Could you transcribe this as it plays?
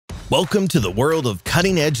Welcome to the world of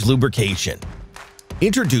cutting-edge lubrication.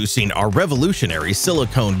 Introducing our revolutionary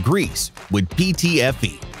silicone grease with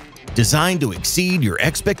PTFE, designed to exceed your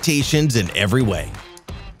expectations in every way.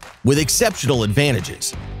 With exceptional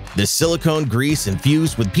advantages, this silicone grease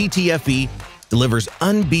infused with PTFE delivers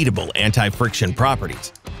unbeatable anti-friction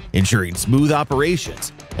properties, ensuring smooth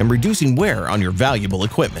operations and reducing wear on your valuable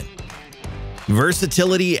equipment.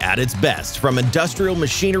 Versatility at its best, from industrial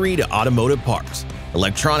machinery to automotive parts,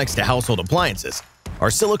 electronics to household appliances, our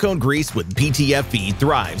silicone grease with PTFE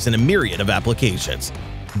thrives in a myriad of applications,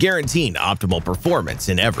 guaranteeing optimal performance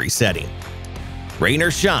in every setting. Rain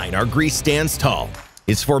or shine, our grease stands tall.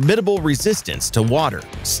 Its formidable resistance to water,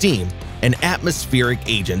 steam, and atmospheric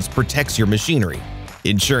agents protects your machinery,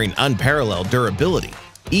 ensuring unparalleled durability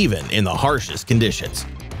even in the harshest conditions.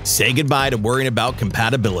 Say goodbye to worrying about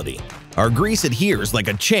compatibility. Our grease adheres like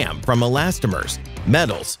a champ from elastomers,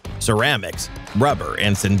 metals, ceramics, rubber,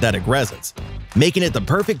 and synthetic resins, making it the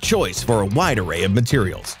perfect choice for a wide array of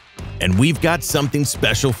materials. And we've got something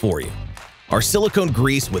special for you. Our silicone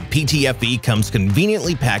grease with PTFE comes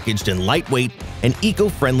conveniently packaged in lightweight and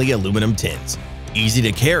eco-friendly aluminum tins. Easy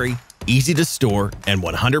to carry, easy to store, and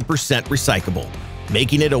 100% recyclable,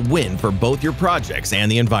 making it a win for both your projects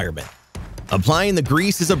and the environment. Applying the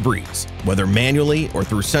grease is a breeze. Whether manually or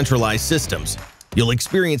through centralized systems, you'll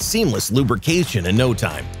experience seamless lubrication in no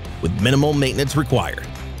time, with minimal maintenance required.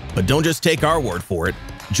 But don't just take our word for it.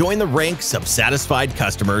 Join the ranks of satisfied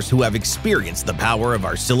customers who have experienced the power of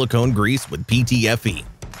our silicone grease with PTFE.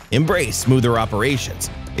 Embrace smoother operations,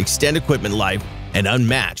 extend equipment life, and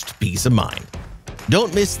unmatched peace of mind.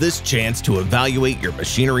 Don't miss this chance to evaluate your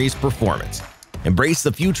machinery's performance. Embrace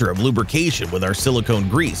the future of lubrication with our silicone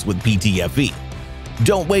grease with PTFE.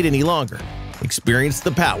 Don't wait any longer. Experience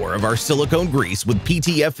the power of our silicone grease with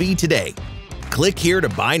PTFE today. Click here to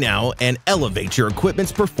buy now and elevate your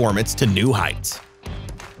equipment's performance to new heights.